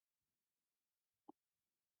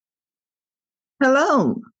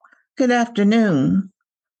Hello, good afternoon.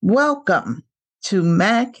 Welcome to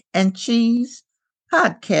Mac and Cheese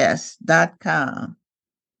Podcast.com.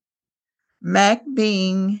 Mac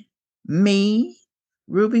being me,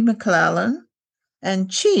 Ruby McClellan, and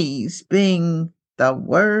Cheese being the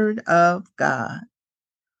Word of God.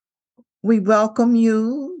 We welcome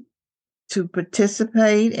you to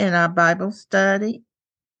participate in our Bible study.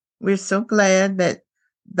 We're so glad that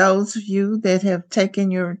those of you that have taken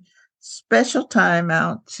your special time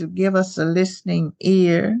out to give us a listening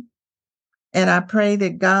ear. And I pray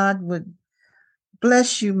that God would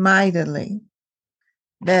bless you mightily,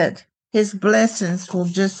 that his blessings will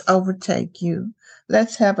just overtake you.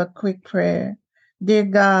 Let's have a quick prayer. Dear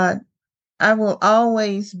God, I will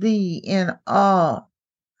always be in awe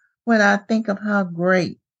when I think of how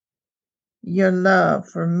great your love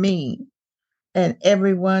for me and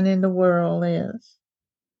everyone in the world is.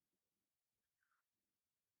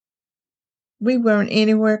 We weren't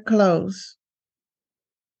anywhere close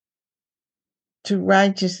to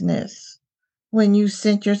righteousness when you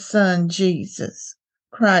sent your son, Jesus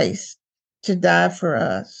Christ, to die for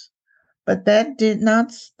us. But that did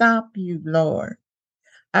not stop you, Lord.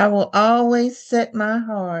 I will always set my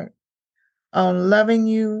heart on loving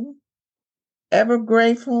you, ever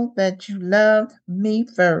grateful that you loved me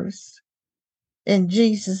first. In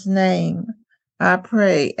Jesus' name, I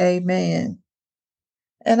pray, amen.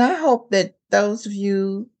 And I hope that those of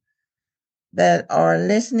you that are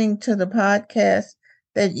listening to the podcast,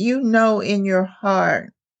 that you know in your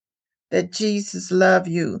heart that Jesus loves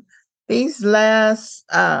you. These last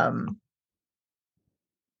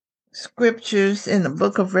scriptures in the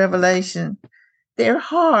book of Revelation, they're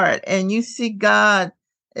hard, and you see God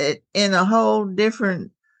in a whole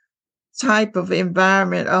different type of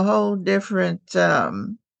environment, a whole different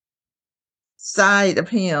side of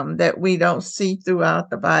him that we don't see throughout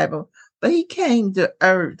the Bible. But he came to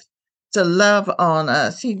earth to love on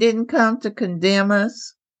us. He didn't come to condemn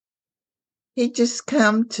us. He just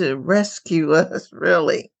come to rescue us,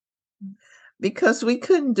 really, because we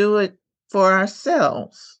couldn't do it for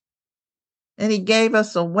ourselves. And he gave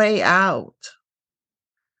us a way out.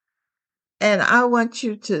 And I want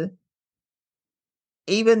you to,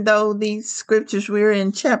 even though these scriptures, we're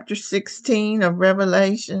in chapter 16 of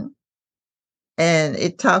Revelation, and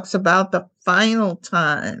it talks about the final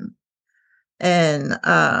time. And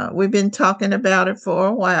we've been talking about it for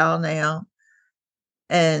a while now.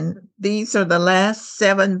 And these are the last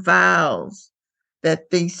 7 vials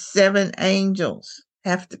that these 7 angels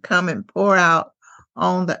have to come and pour out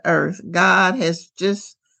on the earth. God has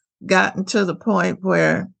just gotten to the point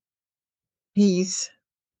where he's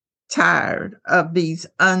tired of these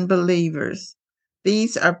unbelievers.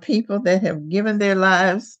 These are people that have given their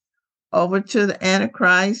lives over to the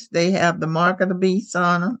Antichrist. They have the mark of the beast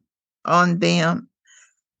on them.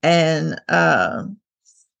 And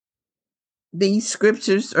these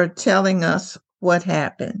scriptures are telling us what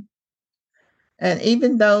happened. And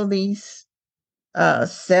even though these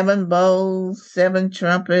 7 bowls, 7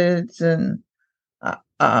 trumpets, and uh,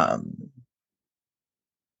 um,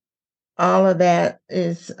 all of that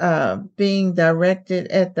is being directed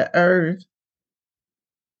at the earth,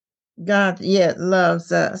 God yet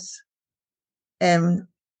loves us. And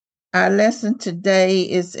our lesson today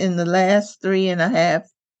is in the last 3.5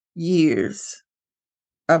 years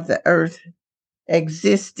of the earth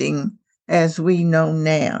existing as we know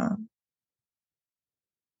now.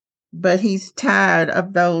 But he's tired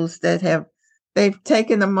of those that they've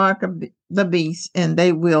taken the mark of the beast and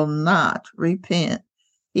they will not repent.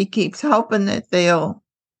 He keeps hoping that they'll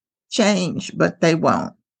change, but they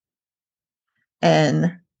won't.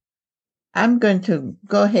 And I'm going to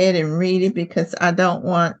go ahead and read it because I don't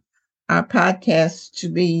want our podcast to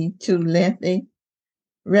be too lengthy.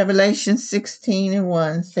 Revelation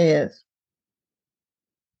 16:1 says,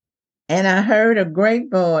 "And I heard a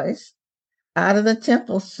great voice out of the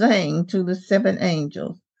temple saying to the 7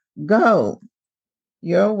 angels, Go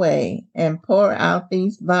your way and pour out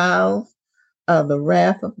these vials of the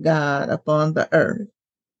wrath of God upon the earth."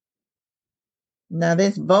 Now,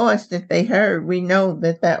 this voice that they heard, we know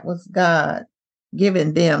that that was God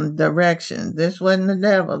giving them direction. This wasn't the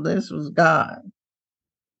devil, this was God.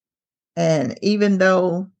 And even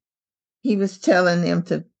though he was telling them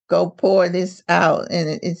to go pour this out, and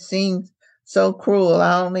it seems so cruel,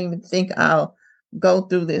 I don't even think I'll go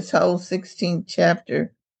through this whole 16th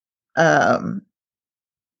chapter at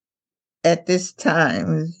this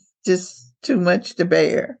time. It's just too much to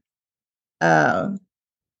bear.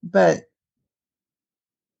 But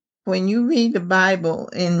when you read the Bible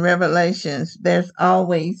in Revelations, there's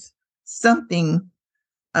always something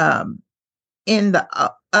in the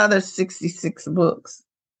other 66 books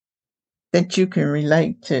that you can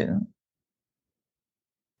relate to.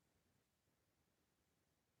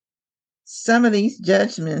 Some of these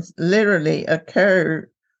judgments literally occurred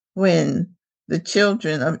when the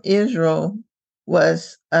children of Israel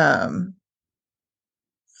was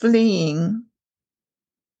fleeing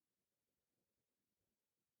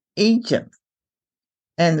Egypt,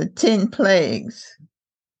 and the 10 plagues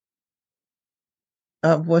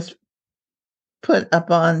was put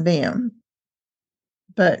upon them.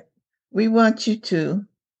 But we want you to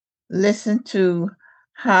listen to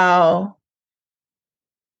how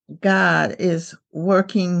God is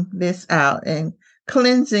working this out and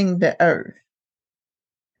cleansing the earth.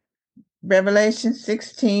 Revelation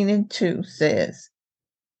 16:2 says,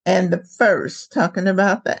 and the first, talking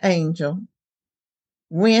about the angel,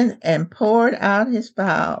 went and poured out his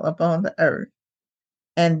vial upon the earth,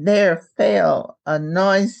 and there fell a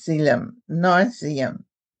noisium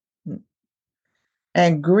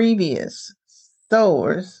and grievous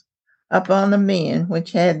sores upon the men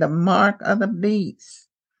which had the mark of the beast,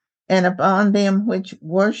 and upon them which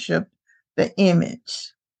worshipped the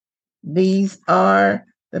image. These are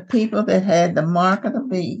the people that had the mark of the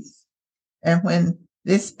beast. And when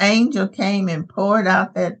this angel came and poured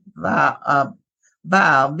out that vial,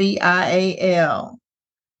 vial,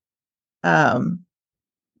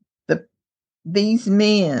 the these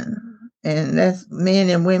men, and that's men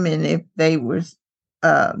and women if they were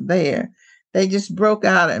there, they just broke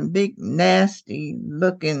out in big, nasty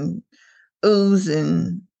looking,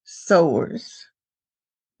 oozing sores,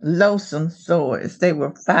 loathsome sores. They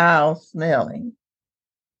were foul smelling.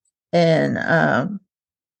 And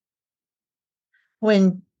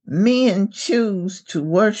when men choose to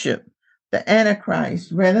worship the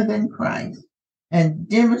Antichrist rather than Christ and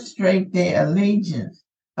demonstrate their allegiance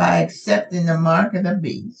by accepting the mark of the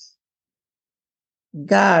beast,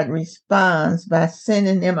 God responds by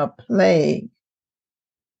sending them a plague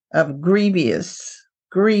of grievous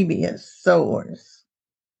sores.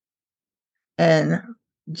 And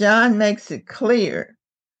John makes it clear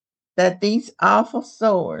that these awful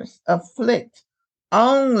sores afflict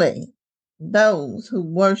only those who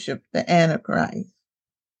worship the Antichrist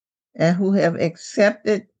and who have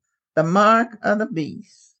accepted the mark of the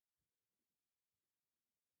beast.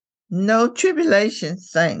 No tribulation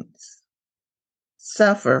saints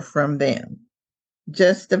suffer from them.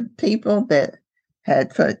 Just the people that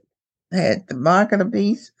had the mark of the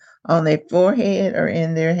beast on their forehead or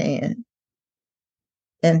in their hand.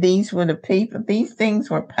 And these were the people, these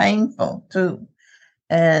things were painful too.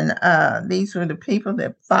 And these were the people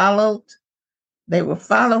that followed, they were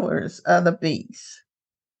followers of the beast.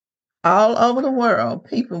 All over the world,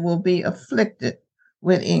 people will be afflicted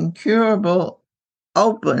with incurable,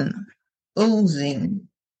 open, oozing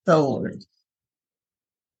sores.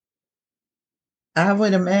 I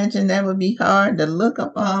would imagine that would be hard to look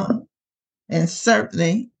upon. And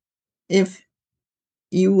certainly, if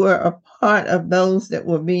you were a part of those that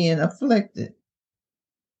were being afflicted,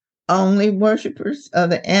 only worshipers of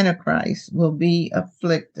the Antichrist will be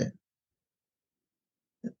afflicted.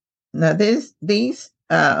 Now, these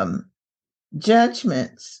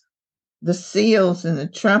judgments, the seals and the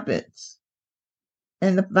trumpets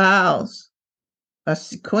and the vials are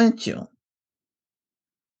sequential.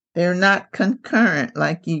 They're not concurrent,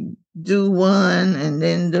 like you do one and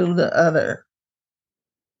then do the other.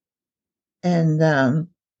 And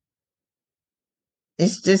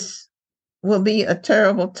it's just will be a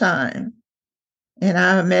terrible time. And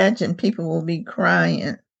I imagine people will be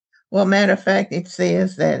crying. Well, matter of fact, it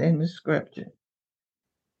says that in the scripture.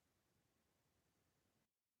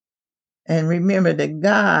 And remember that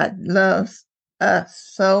God loves us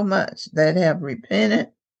so much that have repented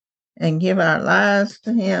and give our lives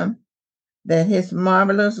to Him, that His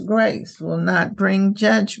marvelous grace will not bring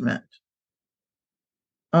judgment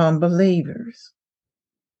on believers.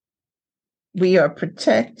 We are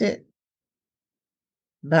protected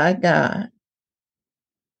by God,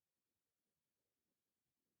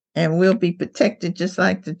 and we'll be protected just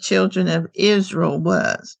like the children of Israel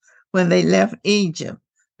was when they left Egypt.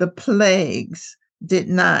 The plagues did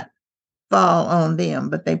not fall on them,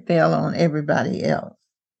 but they fell on everybody else.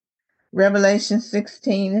 Revelation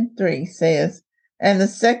 16:3 says, and the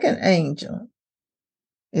second angel,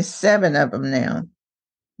 is 7 of them now,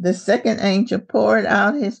 the second angel poured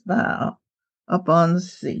out his vial upon the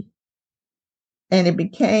sea, and it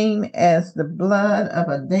became as the blood of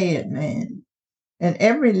a dead man, and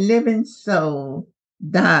every living soul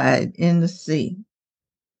died in the sea.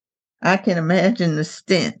 I can imagine the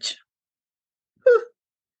stench.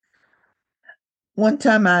 One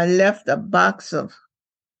time I left a box of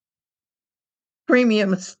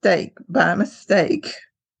premium steak by mistake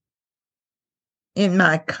in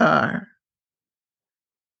my car.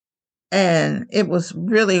 And it was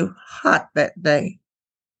really hot that day.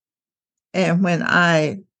 And when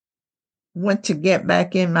I went to get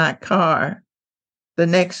back in my car the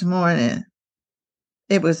next morning,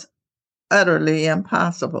 it was utterly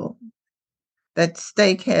impossible. That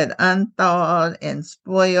steak had unthawed and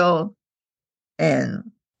spoiled,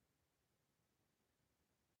 and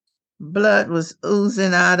blood was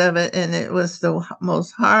oozing out of it, and it was the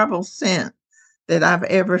most horrible scent that I've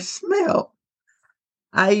ever smelled.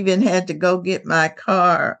 I even had to go get my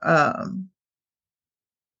car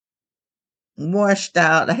washed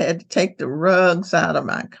out. I had to take the rugs out of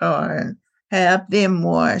my car and have them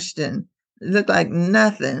washed, and it looked like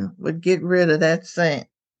nothing would get rid of that scent.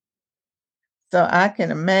 So I can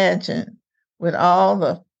imagine with all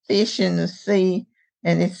the fish in the sea,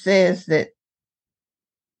 and it says that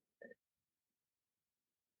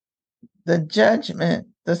the judgment,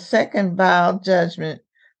 the second vial judgment,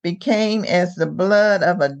 became as the blood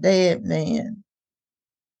of a dead man.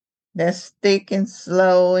 That's thick and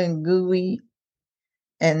slow and gooey.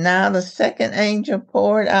 And now the second angel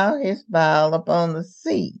poured out his vial upon the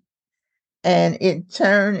sea, and it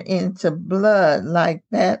turned into blood like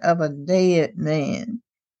that of a dead man,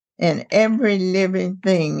 and every living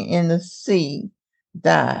thing in the sea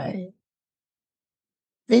died.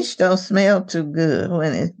 Fish don't smell too good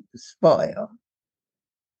when it's spoiled.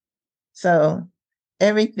 So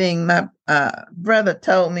everything, my brother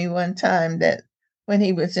told me one time that when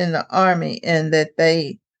he was in the army and that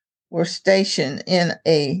they were stationed in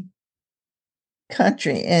a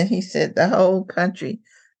country, and he said the whole country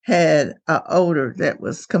had an odor that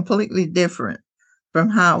was completely different from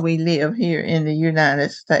how we live here in the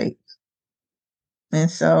United States. And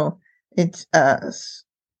so it's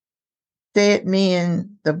dead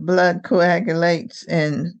men, the blood coagulates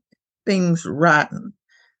and things rotten.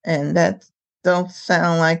 And that don't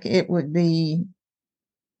sound like it would be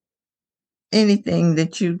anything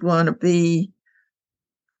that you'd want to be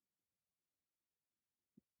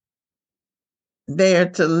there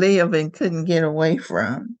to live and couldn't get away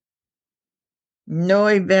from. No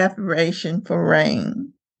evaporation for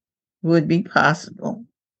rain would be possible.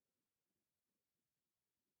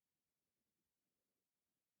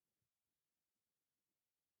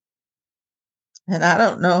 And I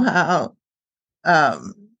don't know how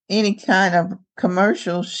any kind of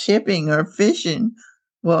commercial shipping or fishing,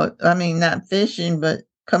 well, I mean, not fishing, but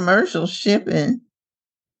commercial shipping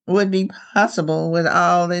would be possible with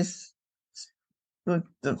all this, with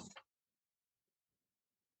the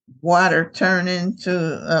water turning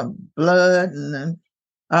to blood and then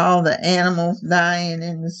all the animals dying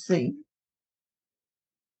in the sea.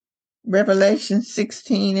 Revelation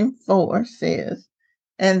 16:4 says,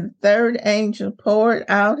 and the third angel poured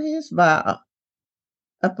out his vial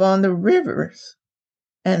upon the rivers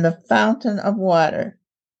and the fountain of water,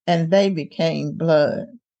 and they became blood.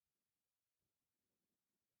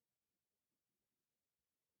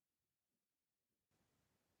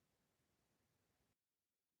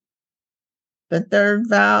 The third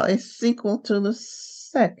vial is sequel to the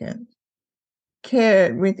second,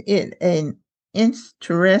 carried with it an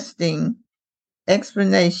interesting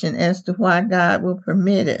explanation as to why God will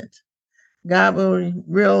permit it. God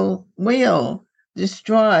will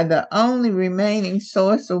destroy the only remaining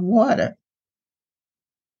source of water.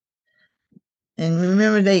 And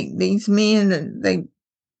remember, these men, they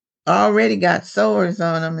already got sores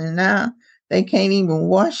on them, and now they can't even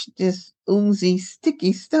wash this oozy,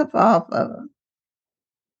 sticky stuff off of them.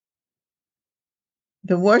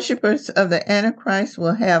 The worshippers of the Antichrist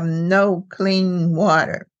will have no clean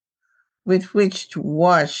water with which to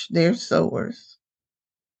wash their sores.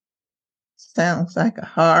 Sounds like a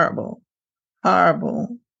horrible,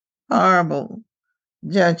 horrible, horrible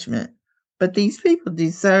judgment. But these people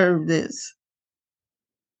deserve this.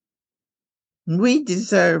 We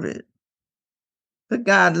deserve it. But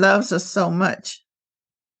God loves us so much.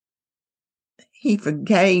 He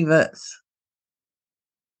forgave us.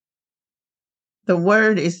 The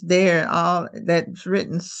word is there, all that's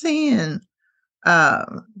written. Sin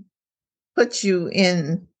puts you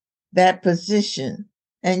in that position,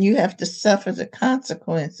 and you have to suffer the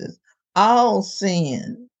consequences. All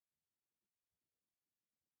sin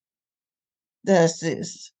does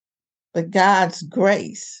this, but God's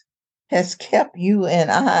grace has kept you and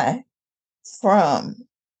I from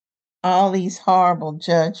all these horrible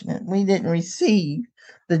judgments. We didn't receive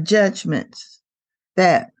the judgments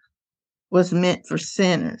that was meant for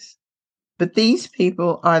sinners. But these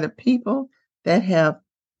people are the people that have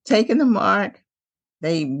taken the mark.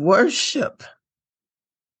 They worship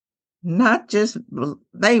not just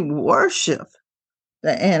they worship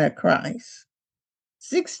the Antichrist.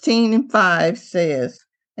 16:5 says,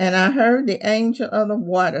 and I heard the angel of the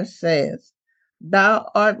water says, Thou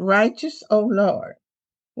art righteous, O Lord,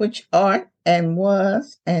 which art and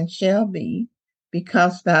was and shall be,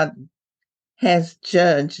 because thou hast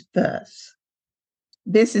judged thus.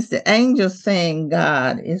 This is the angel saying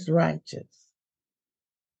God is righteous.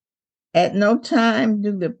 At no time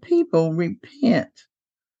do the people repent.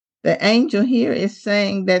 The angel here is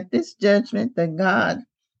saying that this judgment that God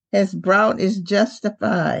has brought is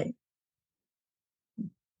justified.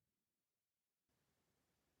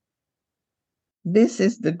 This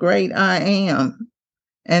is the great I am.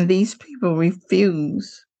 And these people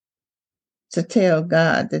refuse to tell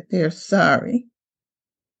God that they're sorry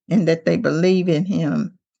and that they believe in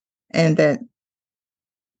Him and that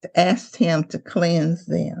asked Him to cleanse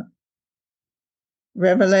them.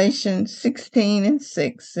 Revelation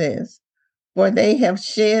 16:6 says, For they have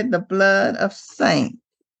shed the blood of saints.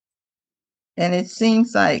 And it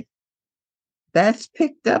seems like that's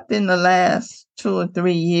picked up in the last 2 or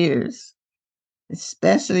 3 years,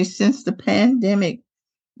 especially since the pandemic.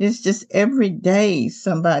 It's just every day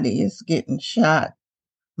somebody is getting shot,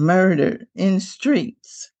 murdered in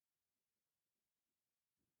streets.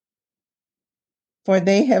 For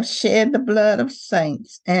they have shed the blood of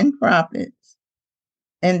saints and prophets,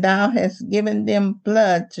 and thou hast given them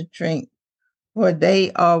blood to drink, for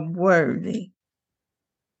they are worthy.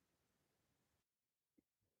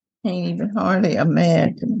 Can't even hardly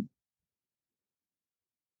imagine.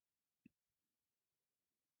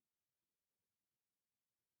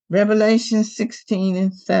 Revelation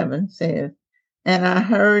 16:7 says, And I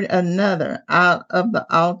heard another out of the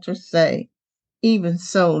altar say, Even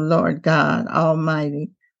so, Lord God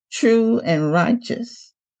Almighty, true and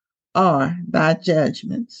righteous are thy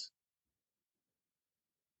judgments.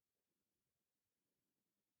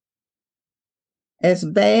 As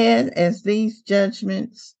bad as these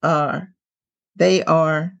judgments are, they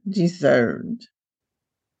are deserved.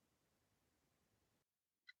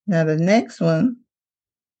 Now, the next one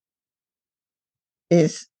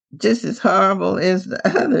is just as horrible as the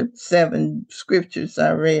other 7 scriptures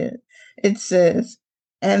I read. It says,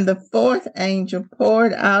 And the fourth angel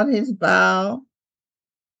poured out his vial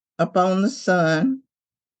upon the sun,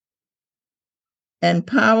 and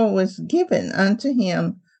power was given unto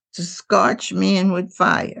him to scorch men with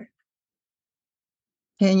fire.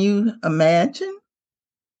 Can you imagine?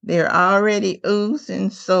 They're already oozing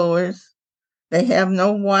sores. They have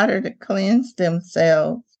no water to cleanse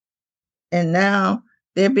themselves. And now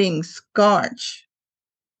they're being scorched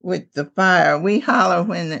with the fire. We holler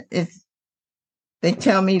when they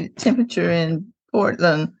tell me the temperature in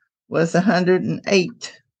Portland was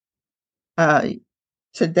 108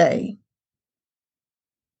 today.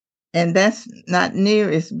 And that's not near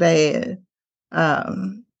as bad.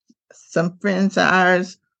 Some friends of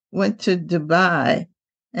ours went to Dubai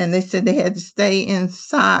and they said they had to stay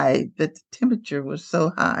inside, that the temperature was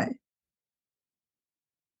so high.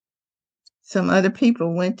 Some other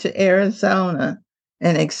people went to Arizona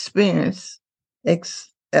and experienced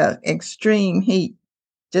extreme heat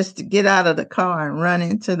just to get out of the car and run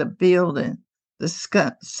into the building, the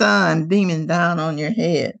sun beaming down on your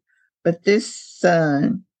head. But this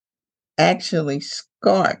sun actually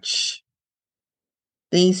scorched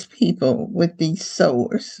these people with these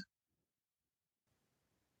sores.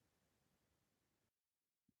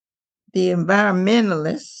 The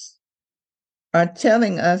environmentalists are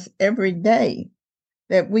telling us every day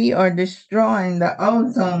that we are destroying the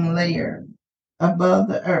ozone layer above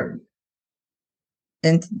the earth.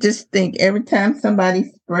 And just think every time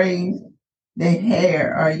somebody sprays their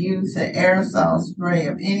hair or uses an aerosol spray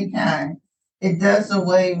of any kind, it does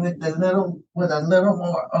away with a little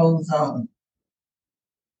more ozone.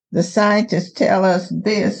 The scientists tell us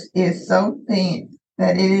this is so thin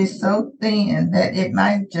that it is so thin that it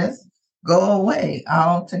might just go away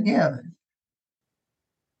altogether.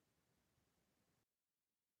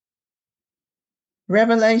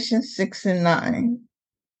 Revelation 6:9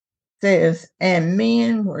 says, And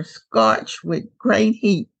men were scorched with great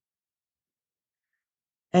heat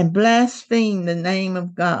and blasphemed the name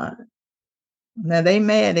of God. Now they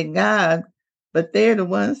mad at God, but they're the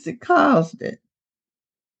ones that caused it,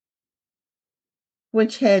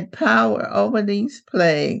 which had power over these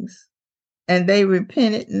plagues, and they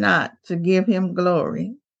repented not to give him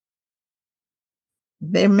glory.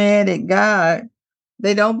 They're mad at God.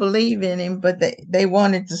 They don't believe in him, but they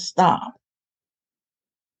wanted to stop.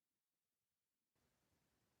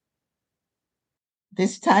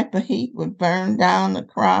 This type of heat would burn down the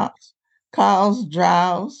crops, cause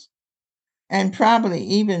droughts, and probably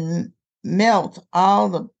even melt all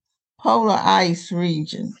the polar ice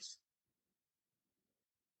regions.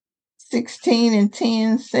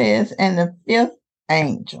 16:10 says, and the fifth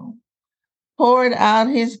angel poured out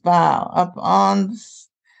his vial upon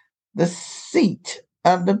the seat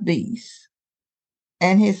of the beast,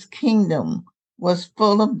 and his kingdom was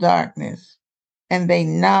full of darkness, and they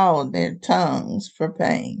gnawed their tongues for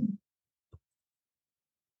pain.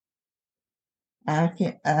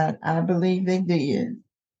 I believe they did.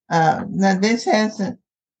 Now this hasn't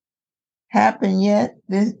happened yet.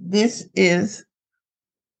 This is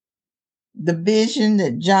the vision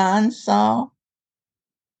that John saw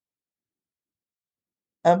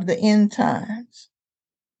of the end times.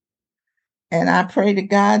 And I pray to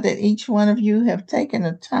God that each one of you have taken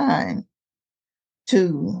a time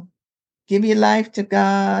to give your life to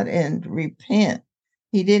God and repent.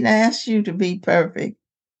 He didn't ask you to be perfect.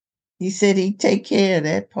 He said he'd take care of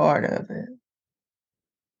that part of it.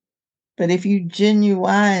 But if you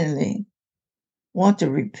genuinely want to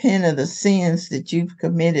repent of the sins that you've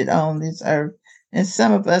committed on this earth, and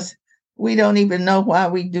some of us, we don't even know why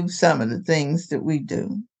we do some of the things that we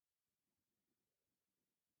do.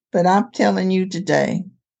 But I'm telling you today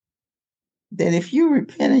that if you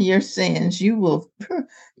repent of your sins, you will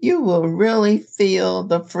really feel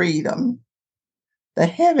the freedom. The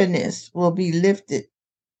heaviness will be lifted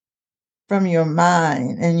from your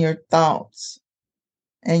mind and your thoughts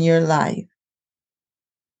and your life.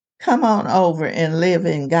 Come on over and live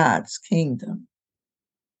in God's kingdom.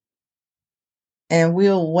 And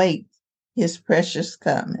we'll wait his precious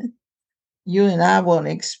coming. You and I won't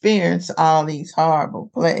experience all these horrible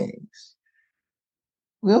plagues.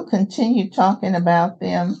 We'll continue talking about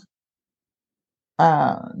them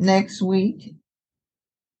next week.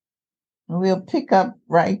 We'll pick up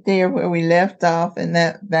right there where we left off, and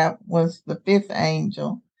that was the fifth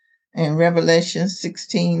angel in Revelation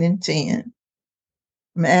 16:10.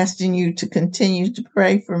 I'm asking you to continue to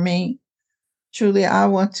pray for me. Truly, I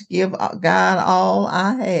want to give God all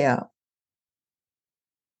I have.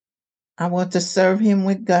 I want to serve him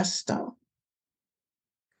with gusto.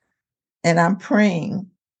 And I'm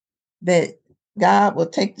praying that God will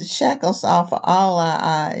take the shackles off of all our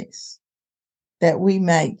eyes, that we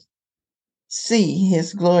may see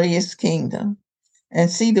his glorious kingdom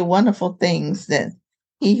and see the wonderful things that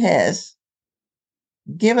he has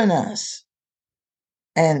given us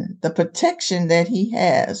and the protection that he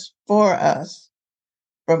has for us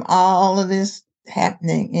from all of this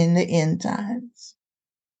happening in the end times.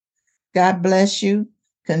 God bless you.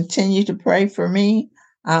 Continue to pray for me.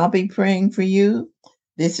 I'll be praying for you.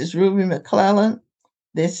 This is Ruby McClellan.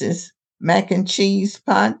 This is Mac and Cheese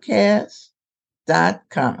Podcast.com.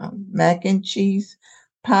 Mac and Cheese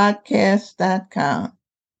Podcast.com.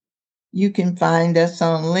 You can find us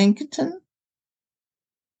on LinkedIn.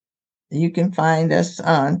 You can find us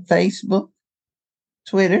on Facebook,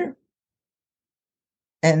 Twitter,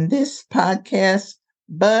 and this podcast,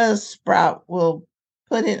 Buzzsprout, will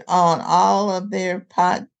put it on all of their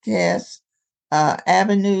podcast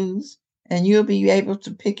avenues, and you'll be able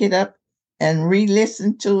to pick it up and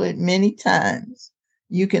re-listen to it many times.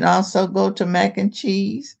 You can also go to Mac and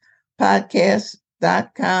Cheese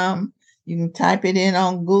Podcast.com. You can type it in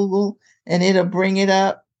on Google, and it'll bring it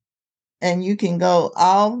up. And you can go,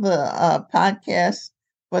 all the podcasts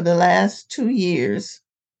for the last 2 years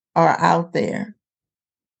are out there.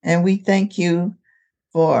 And we thank you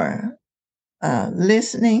for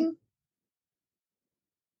listening,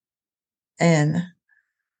 and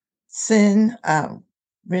send.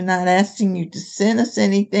 We're not asking you to send us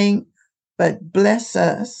anything, but bless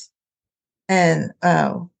us and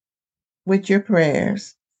with your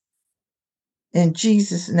prayers. In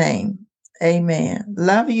Jesus' name, amen.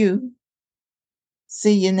 Love you.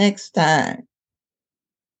 See you next time.